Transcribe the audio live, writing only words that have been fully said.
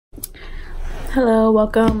Hello,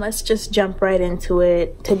 welcome. Let's just jump right into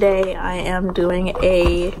it. Today I am doing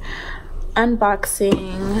a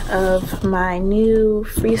unboxing of my new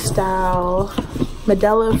Freestyle,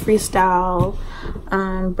 Medela Freestyle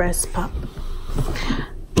breast pump.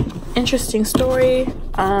 Interesting story.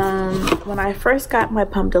 When I first got my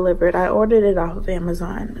pump delivered, I ordered it off of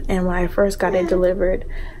Amazon, and when I first got it delivered,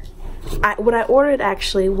 what I ordered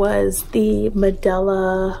actually was the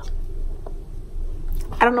Medela,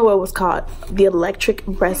 I don't know what it was called, the electric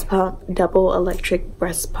breast pump, double electric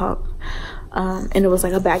breast pump, and it was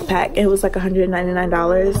like a backpack. It was like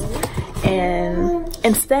 $199, and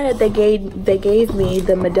instead they gave me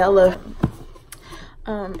the Medela.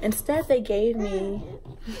 Instead they gave me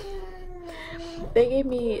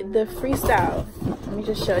the Freestyle. Let me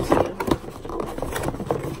just show it to you.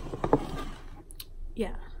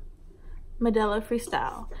 Yeah, Medela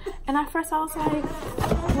Freestyle. And at first I was like,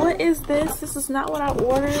 what is this? This is not what I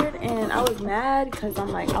ordered. And I was mad because I'm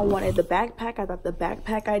like, I wanted the backpack. I thought the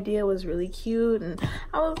backpack idea was really cute, and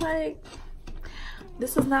I was like,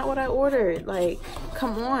 this is not what I ordered. Like,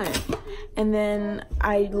 come on. And then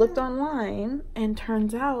I looked online, and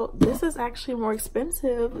turns out this is actually more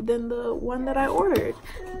expensive than the one that I ordered.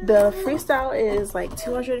 The Freestyle is like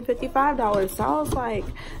 $255. So I was like,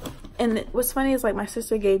 and what's funny is like my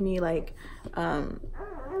sister gave me like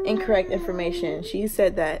incorrect information. She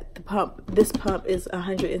said that this pump is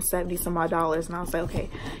 $170 some odd, and I was like, okay,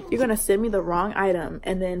 you're gonna send me the wrong item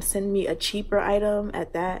and then send me a cheaper item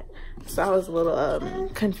at that. So I was a little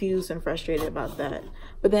confused and frustrated about that.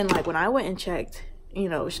 But then like when I went and checked, you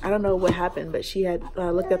know, I don't know what happened, but she had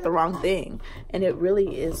looked at the wrong thing, and it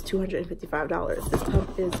really is $255. This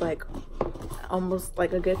pump is like almost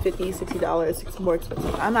like a good $50–$60 more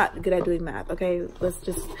expensive. I'm not good at doing math, okay? Let's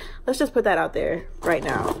just put that out there right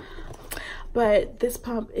now. But this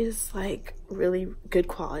pump is like really good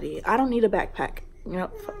quality. I don't need a backpack, you know.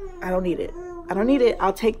 I don't need it. I don't need it.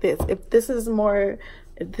 I'll take this. If this is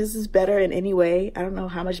better in any way, I don't know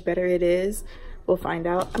how much better it is. We'll find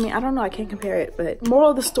out. I mean, I don't know, I can't compare it, but moral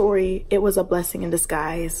of the story, it was a blessing in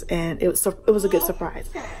disguise, and it was a good surprise.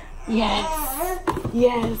 Yes,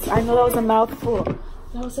 yes, I know that was a mouthful.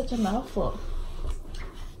 That was such a mouthful.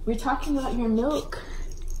 We're talking about your milk.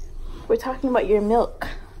 We're talking about your milk.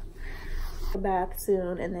 Bath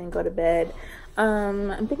soon and then go to bed.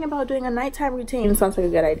 I'm thinking about doing a nighttime routine. Sounds like a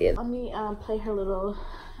good idea. Let me play her little,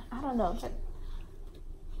 I don't know, I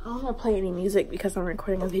don't want to play any music because I'm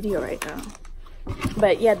recording a video right now.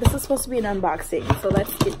 But yeah, this is supposed to be an unboxing, so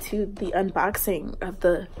let's get to the unboxing of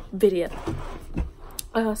the video.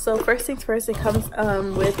 So first things first, it comes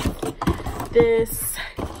with this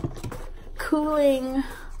cooling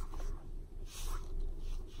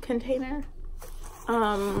container.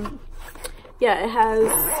 Yeah, it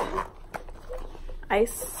has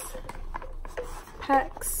ice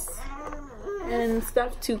packs and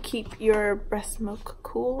stuff to keep your breast milk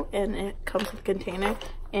cool, and it comes with a container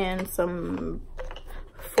and some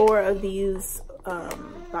 4 of these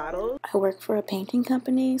bottles. I work for a painting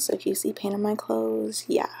company, so if you see paint on my clothes,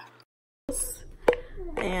 yeah.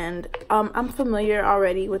 And I'm familiar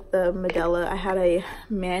already with the Medela. I had a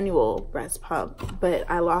manual breast pump, but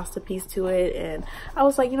I lost a piece to it, and I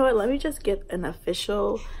was like, you know what, let me just get an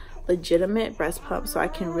official legitimate breast pump so I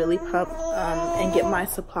can really pump and get my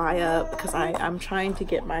supply up, because I'm trying to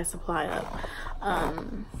get my supply up.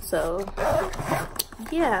 So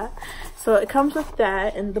yeah, so it comes with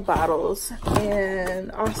that and the bottles, and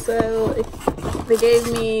also they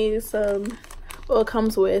gave me some, well, it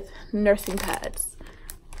comes with nursing pads,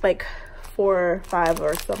 like 4 or 5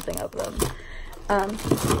 or something of them.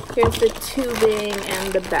 Here's the tubing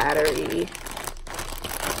and the battery.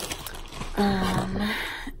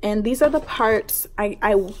 And these are the parts. I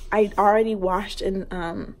already washed and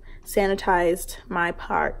sanitized my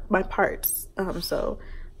parts. So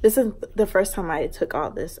this is the first time I took all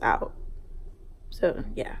this out. So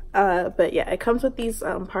yeah. But yeah, it comes with these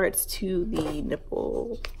parts to the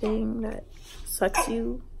nipple thing that sucks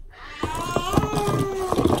you.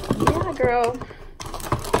 Yeah, girl.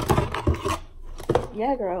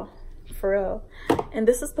 Yeah, girl. For real. And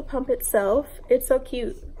this is the pump itself. It's so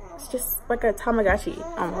cute. It's just like a Tamagotchi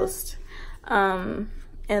almost. And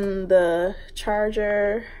the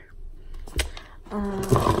charger.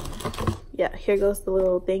 Yeah, here goes the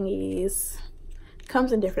little thingies.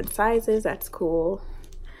 Comes in different sizes. That's cool.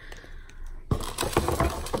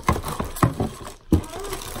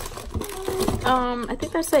 I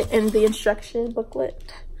think that's it in the instruction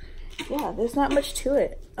booklet. Yeah, there's not much to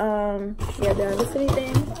it. Yeah, did I miss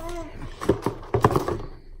anything?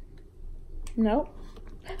 Nope.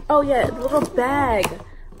 Oh yeah, the little bag.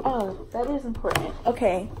 Oh, that is important.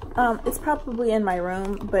 Okay, It's probably in my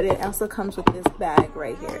room, but it also comes with this bag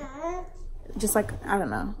right here. Just like, I don't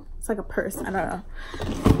know. It's like a purse. I don't know.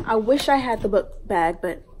 I wish I had the book bag,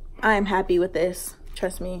 but I am happy with this.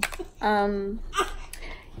 Trust me.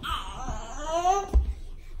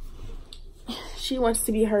 She wants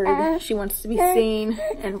to be heard. She wants to be seen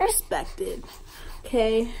and respected.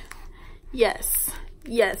 Okay? Yes.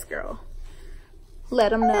 Yes, girl. Let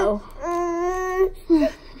them know.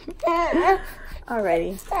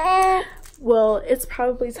 Alrighty. Well, it's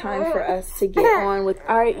probably time for us to get on with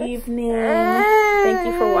our evening. Thank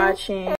you for watching.